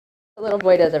A little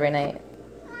boy does every night.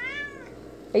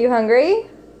 Are you hungry?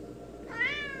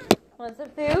 Want some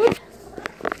food?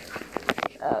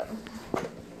 Oh.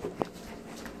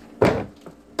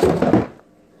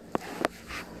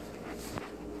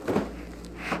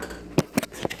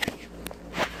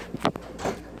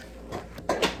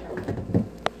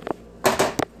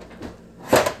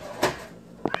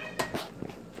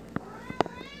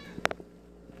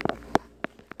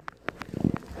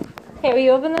 Hey, will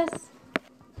you open this?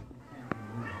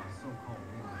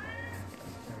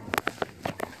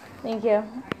 Thank you.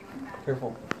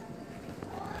 Careful.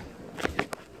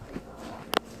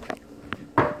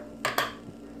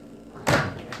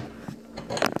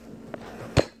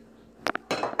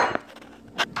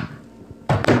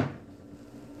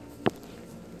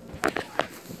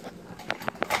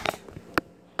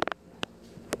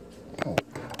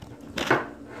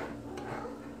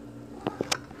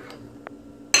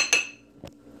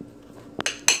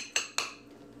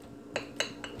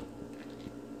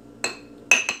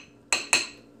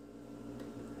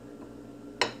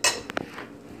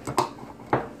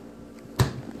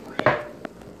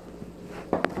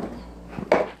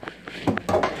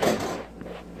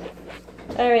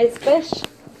 Alright, Squish.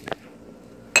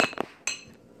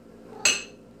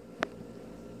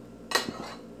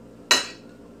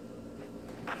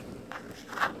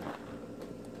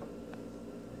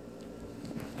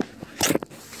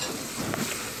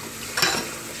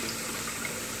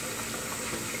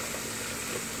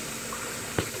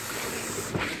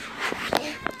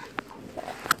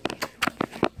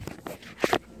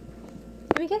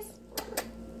 Let me kiss.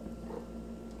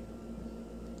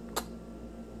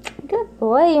 Good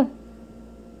boy.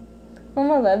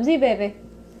 Mama loves you, baby.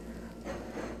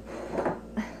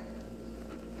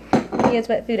 He gets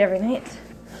wet food every night.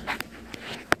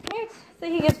 Right, so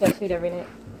he gets wet food every night.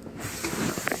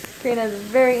 Karina's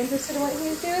very interested in what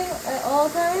he's doing at all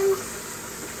times.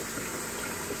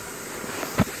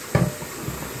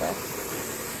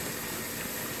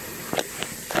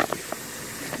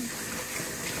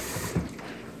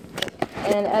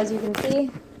 And as you can see,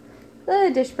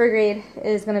 the dish brigade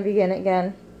is going to begin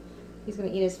again. He's going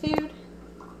to eat his food.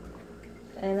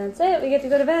 And that's it. We get to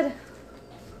go to bed.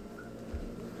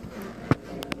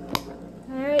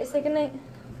 Alright, say goodnight.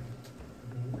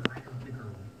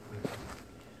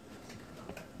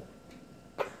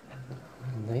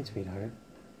 Good night, sweetheart.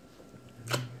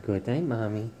 Good night,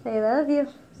 Mommy. Say love you.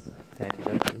 Daddy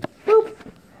loves you. Boop.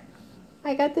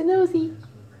 I got the nosy.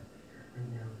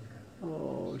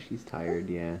 Oh, she's tired,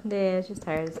 yeah. Yeah, she's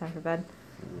tired. It's time for bed.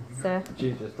 So.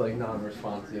 She's just like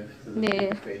non-responsive to the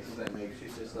Yeah. faces I make.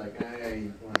 She's just like,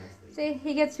 I want to sleep. See,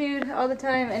 he gets food all the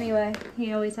time anyway.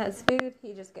 He always has food.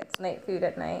 He just gets night food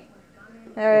at night.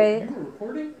 Alright. You were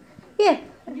recording? Yeah.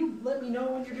 Can you let me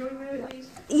know when you're doing that at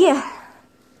least? Yeah.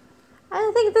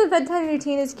 I think the bedtime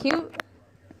routine is cute.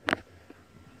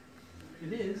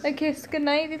 It is. A kiss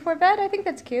goodnight before bed. I think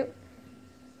that's cute.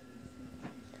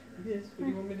 It is. What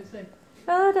do you want me to say?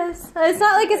 Well, it is. It's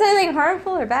not like it's anything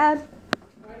harmful or bad.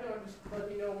 I know, just let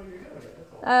me know when you're doing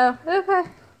it. That's all. Oh, okay.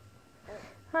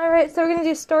 Alright, so we're going to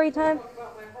do story time. Talk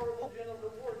about my horrible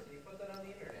genital warts. You put that on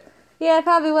the internet. Yeah, I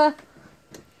probably will.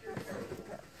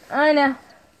 I know.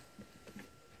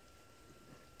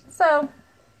 So,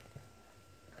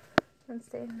 let's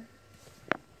see.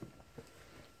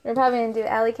 We're probably going to do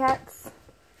alley cats.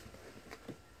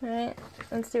 Alright,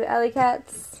 let's do alley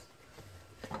cats.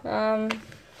 The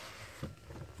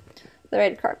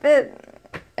red carpet.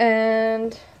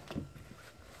 And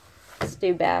let's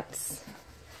do bats.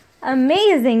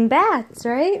 Amazing bats,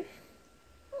 right?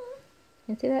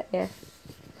 You see that? Yeah.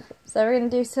 So we're going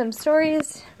to do some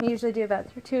stories. We usually do about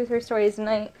 2 or 3 stories a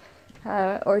night.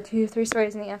 Or 2 or 3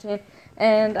 stories in the afternoon.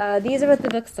 And these are what the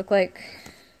books look like.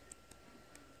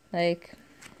 Like,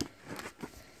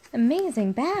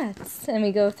 amazing bats. And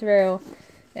we go through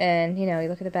and, you know, we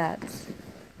look at the bats.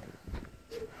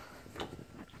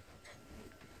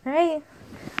 Alright.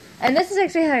 And this is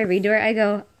actually how I read to her. I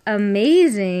go,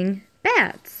 amazing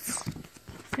bats.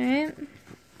 Alright.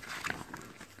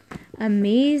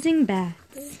 Amazing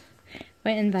Bats.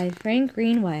 Written by Frank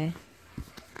Greenway.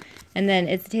 And then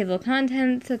it's the table of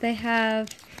contents that they have.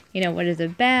 You know, what is a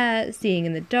bat? Seeing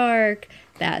in the dark.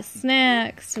 Bat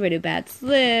snacks. Where do bats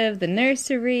live? The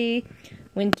nursery.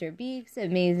 Winter beaks.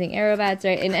 Amazing aerobats.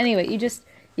 Right? And anyway, you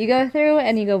go through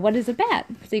and you go, what is a bat?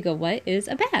 So you go, what is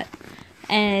a bat?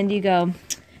 And you go,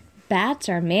 bats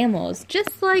are mammals,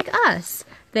 just like us.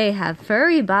 They have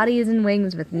furry bodies and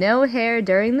wings with no hair.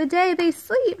 During the day, they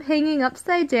sleep hanging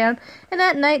upside down, and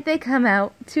at night they come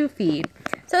out to feed.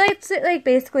 So that's like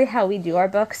basically how we do our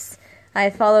books.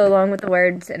 I follow along with the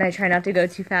words, and I try not to go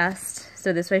too fast,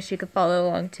 so this way she could follow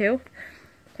along too.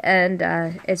 And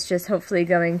it's just hopefully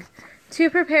going to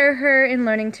prepare her in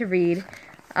learning to read.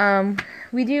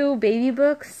 We do baby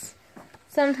books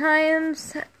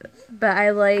sometimes, but I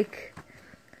like,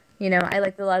 you know, I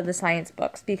like a lot of the science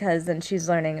books because then she's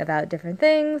learning about different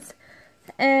things,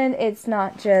 and it's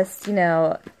not just, you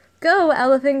know, go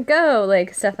elephant go,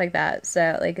 like stuff like that.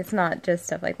 So like it's not just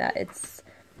stuff like that. It's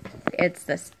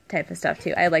this type of stuff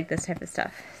too. I like this type of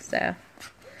stuff. So,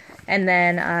 and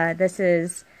then this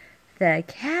is The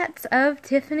Cats of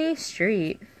Tiffany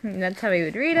Street. And that's how we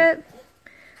would read it.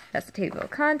 That's the table of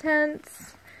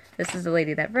contents. This is the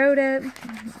lady that wrote it.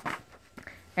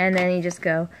 And then you just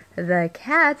go, The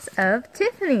Cats of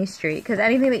Tiffany Street, because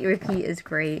anything that you repeat is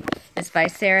great. It's by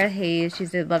Sarah Hayes.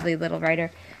 She's a lovely little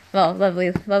writer. Well,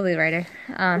 lovely writer.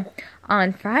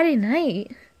 On Friday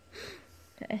night,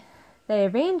 they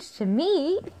arranged to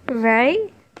meet,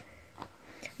 right?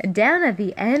 Down at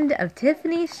the end of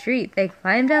Tiffany Street, they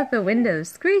climbed out the windows,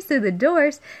 squeezed through the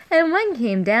doors, and one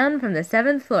came down from the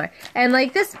 7th floor. And,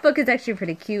 like, this book is actually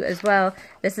pretty cute as well.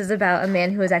 This is about a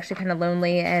man who was actually kind of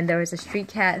lonely, and there was a street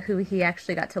cat who he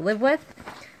actually got to live with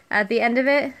at the end of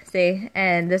it. See?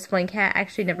 And this one cat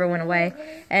actually never went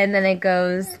away. And then it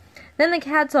goes, then the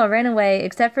cats all ran away,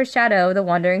 except for Shadow, the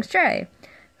wandering stray,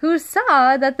 who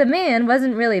saw that the man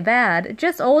wasn't really bad,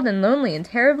 just old and lonely and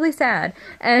terribly sad.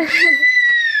 And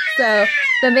so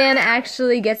the man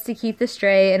actually gets to keep the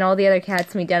stray, and all the other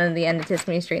cats meet down at the end of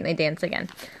Tiffany Street and they dance again.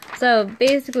 So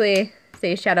basically,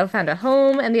 say Shadow found a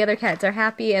home and the other cats are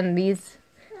happy, and these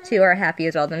two are happy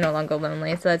as well. They're no longer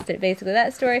lonely. So that's basically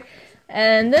that story.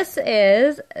 And this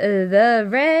is The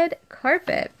Red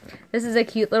Carpet. This is a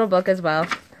cute little book as well.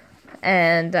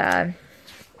 And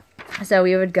so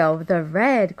we would go, The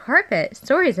Red Carpet,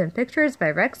 Stories and Pictures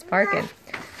by Rex Parkin.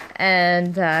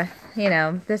 And, you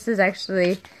know, this is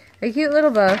actually a cute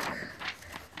little book.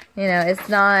 You know, it's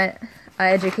not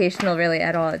educational really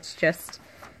at all. It's just,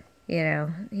 you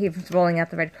know, he's rolling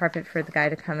out the red carpet for the guy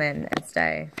to come in and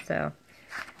stay. So,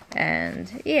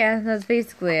 and yeah, that's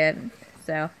basically it.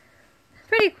 So,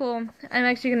 pretty cool. I'm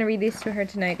actually going to read these to her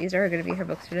tonight. These are going to be her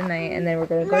books for tonight. And then we're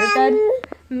going to go to bed.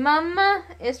 Mama,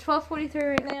 it's 12:43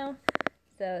 right now.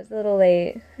 So it's a little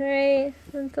late, right?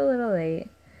 It's a little late.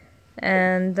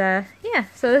 And, yeah,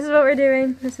 so this is what we're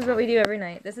doing. This is what we do every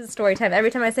night. This is story time.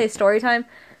 Every time I say story time,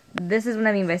 this is what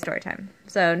I mean by story time.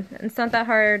 So, it's not that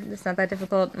hard. It's not that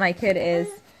difficult. My kid is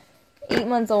 8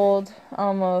 months old,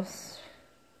 almost.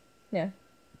 Yeah.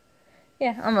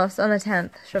 Yeah, almost. On the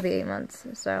 10th, she'll be 8 months.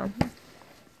 So,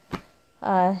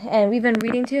 and we've been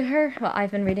reading to her. Well,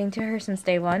 I've been reading to her since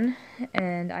day one.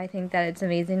 And I think that it's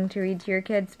amazing to read to your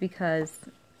kids because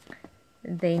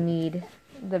they need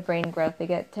the brain growth. They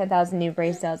get 10,000 new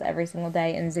brain cells every single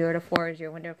day, and 0 to 4 is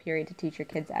your window period to teach your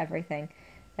kids everything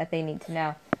that they need to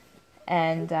know.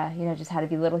 And, you know, just how to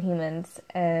be little humans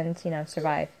and, you know,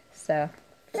 survive. So,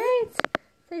 right.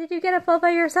 So did you get up all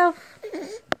by yourself?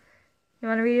 You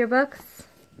want to read your books?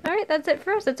 Alright, that's it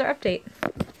for us. That's our update.